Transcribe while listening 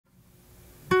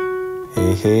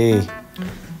Hey, hey.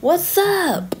 What's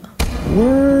up?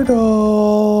 Wordle.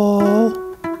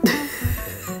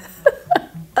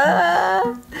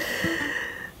 That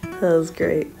was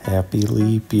great. Happy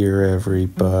leap year,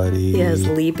 everybody. Yeah, is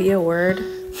leapy a word?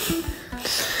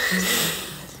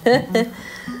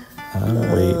 I'm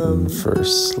waiting for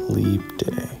sleep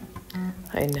day.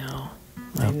 I know.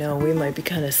 I know. We might be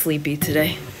kind of sleepy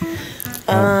today.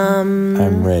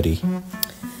 I'm ready.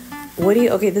 What do you...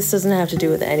 Okay, this doesn't have to do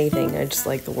with anything. I just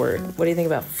like the word. What do you think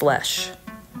about flesh?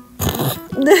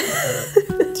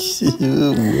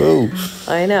 Whoa.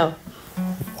 I know.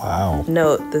 Wow.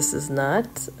 No, this is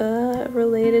not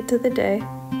related to the day.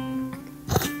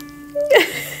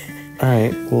 All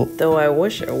right, well... Though I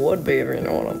wish it would be, if you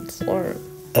know what I'm saying.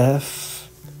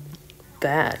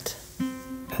 That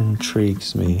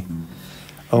intrigues me.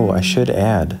 Oh, I should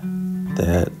add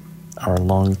that our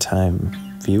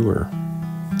longtime viewer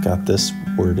got this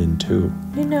word in too.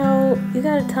 You know, you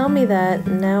gotta tell me that,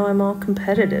 and now I'm all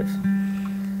competitive.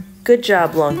 Good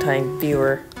job, longtime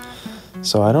viewer.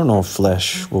 So I don't know if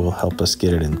flesh will help us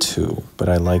get it in two, but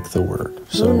I like the word.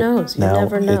 So who knows? You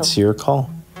never know. Now it's your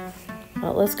call.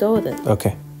 Well, let's go with it.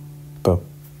 Okay. Boom.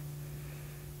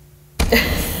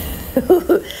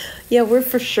 Yeah, we're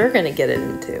for sure gonna get it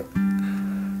in two.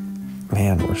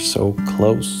 Man, we're so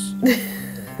close.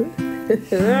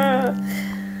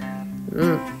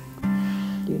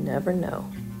 You never know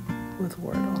with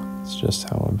Wordle. It's just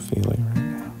how I'm feeling right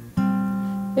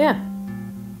now. Yeah.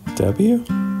 W?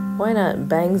 Why not?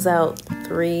 Bangs out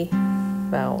 3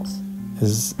 vowels.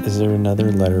 Is there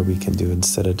another letter we can do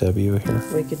instead of W here?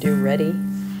 We could do ready.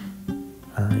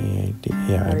 R-E-A-D.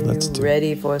 Yeah, let's do. Are you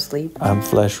ready for sleep? I'm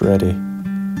flesh ready.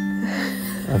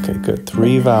 Okay, good.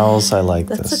 3 vowels. I like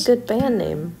this. That's a good band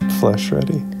name. Flesh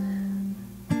ready.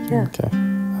 Yeah. Okay,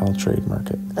 I'll trademark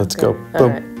it. Let's Okay. go. All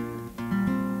Boom. right.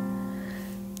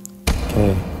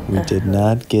 Okay, we did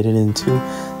not get it into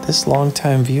this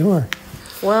longtime viewer.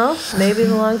 Well, maybe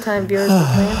the long-time viewers been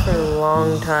playing for a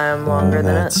long time, longer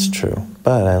than us. That's true.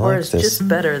 But I Or like it's this. just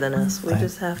better than us. We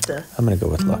just have to... I'm going to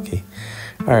go with lucky.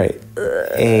 All right.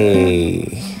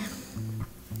 A.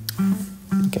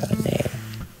 Got an A.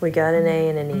 We got an A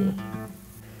and an E.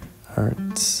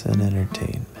 Arts and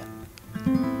entertainment.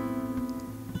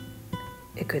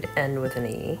 It could end with an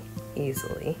E,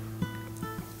 easily.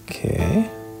 Okay.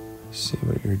 See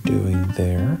what you're doing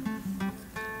there.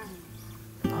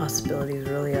 Possibilities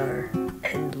really are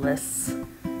endless.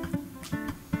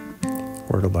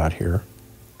 Wordled here.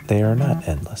 They are not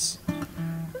endless.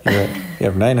 You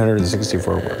have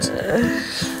 964 words.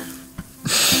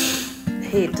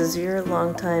 Hey, does your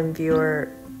longtime viewer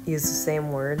use the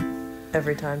same word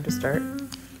every time to start?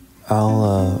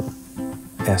 I'll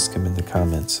ask him in the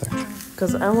comments section.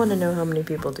 Because I want to know how many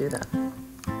people do that.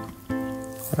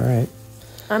 All right.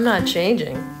 I'm not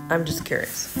changing. I'm just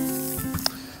curious.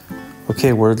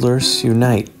 Okay, wordlers,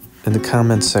 unite in the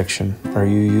comments section. Are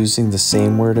you using the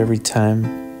same word every time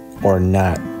or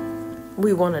not?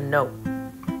 We want to know.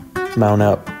 Mount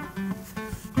up.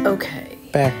 Okay.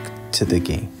 Back to the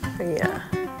game. Yeah.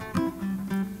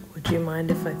 Would you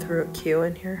mind if I threw a Q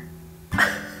in here?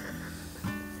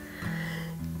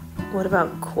 What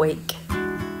about quake?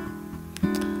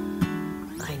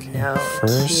 I know.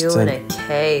 Q and a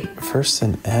K. First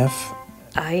an F.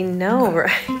 I know,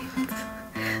 right?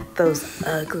 Those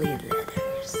ugly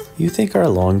letters. You think our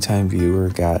longtime viewer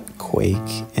got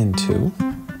quake in two?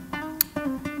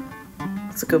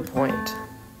 That's a good point.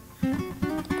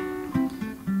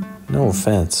 No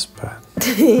offense, but...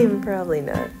 Probably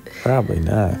not. Probably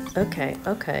not. Okay,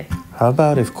 okay. How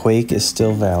about if quake is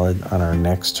still valid on our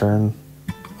next turn?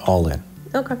 All in.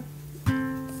 Okay.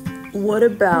 What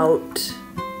about...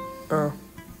 Oh,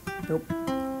 nope.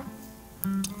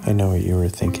 I know what you were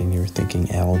thinking. You were thinking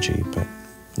algae, but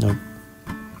nope.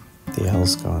 The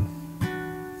L's gone.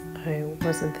 I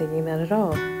wasn't thinking that at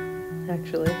all,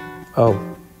 actually. Oh.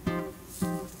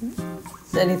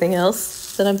 Anything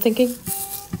else that I'm thinking?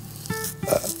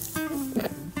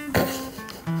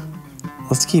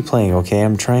 Let's keep playing, okay?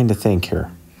 I'm trying to think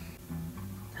here.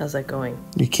 How's that going?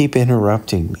 You keep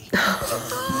interrupting me.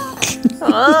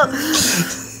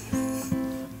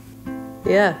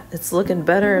 Yeah, it's looking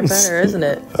better and better, isn't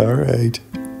it? All right.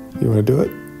 You want to do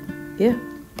it? Yeah.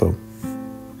 Boom.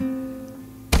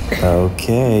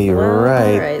 Okay, you're Well,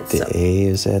 right. all right, The so- A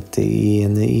is at the E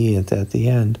and the E is at the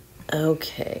end.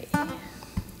 Okay.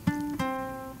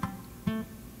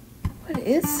 What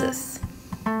is this?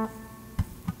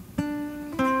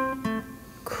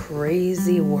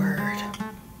 Crazy word.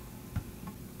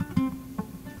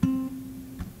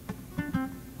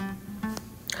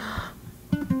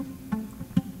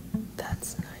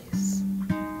 That's nice.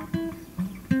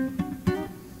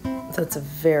 That's a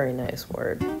very nice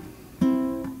word.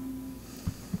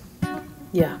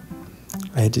 Yeah.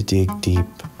 I had to dig deep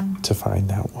to find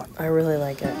that one. I really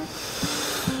like it.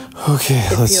 Okay,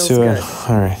 let's do it.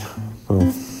 All right.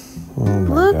 Boom. Oh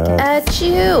my Look God. at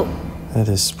you. That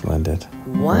is splendid.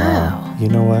 Wow. You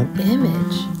know what?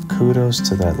 Image. Kudos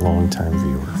to that longtime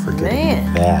viewer for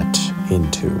getting that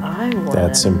into.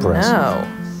 That's impressive.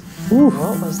 Know.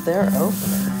 What was their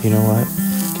opener? You know what?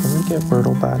 Can we get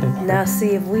Wordlebot in here? Now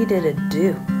see if we did a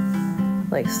do,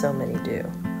 like so many do.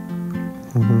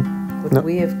 Would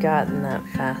we have gotten that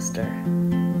faster?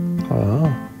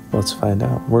 Oh, let's find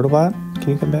out. Wordlebot, can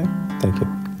you come back? Thank you.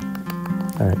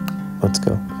 All right, let's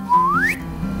go.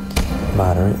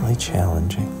 Moderately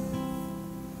challenging.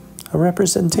 A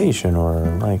representation or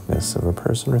a likeness of a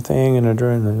person or thing in a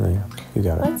drawing. You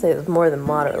got it. I'd say it's more than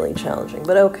moderately challenging,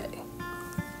 but okay.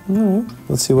 All right,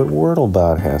 let's see what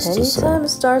Wordlebot has to say. Anytime it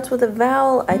starts with a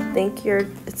vowel, I think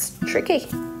it's tricky.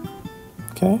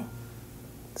 Okay.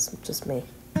 It's just me.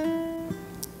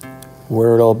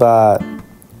 Wordlebot.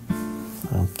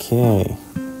 Okay.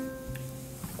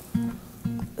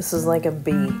 This is like a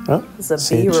B. Oh, it's a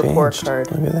B report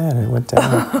card. Look at that, it went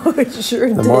down. Oh, it sure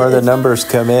did. The more the numbers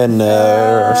come in,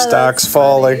 our stocks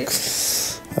fall funny. like...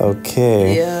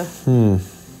 Okay. Yeah.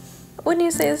 Wouldn't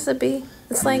you say this is a B?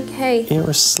 It's like, hey, You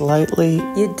were slightly...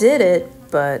 you did it,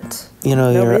 but You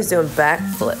know, nobody's doing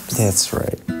backflips. That's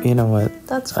right. You know what?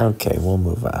 That's fine. Okay, we'll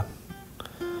move on.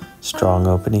 Strong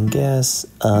opening guess.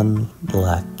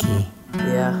 Unlucky.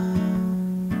 Yeah.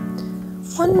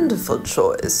 Wonderful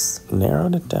choice.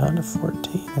 Narrowed it down to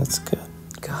 14. That's good.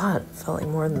 God, felt like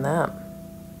more than that.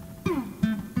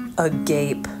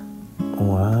 Agape.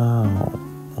 Wow.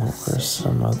 What were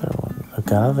some other ones?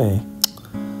 Agave.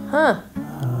 Huh.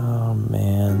 Oh,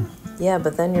 man. Yeah,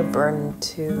 but then you're burning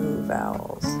two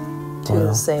vowels. Two of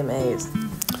the same A's.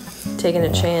 Taking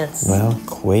a chance. Well,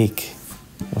 quake.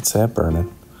 What's that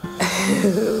burning?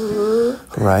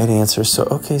 Right answer. So,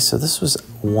 okay, so this was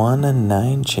 1 in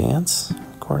 9 chance,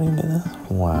 according to this?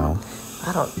 Wow.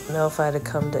 I don't know if I'd have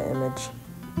come to image.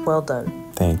 Well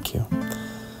done. Thank you.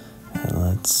 And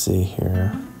let's see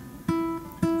here.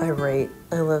 Irate.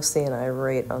 I love seeing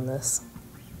irate on this.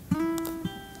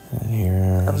 And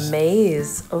here's...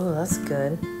 Amaze. Oh, that's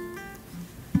good.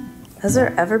 Has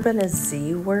there ever been a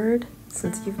Z word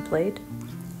since you've played?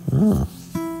 I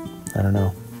don't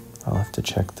know. I'll have to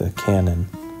check the canon.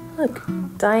 Look,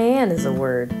 Diane is a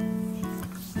word.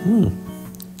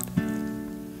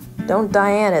 Don't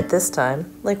Diane it this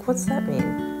time. Like, what's that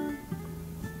mean?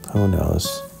 Who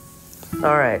knows?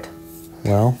 All right.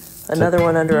 Well... Another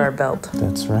one under our belt.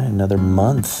 That's right. Another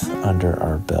month under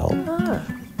our belt.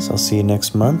 So I'll see you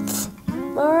next month.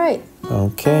 All right.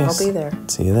 Okay. I'll be there.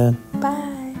 See you then.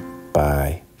 Bye.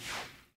 Bye.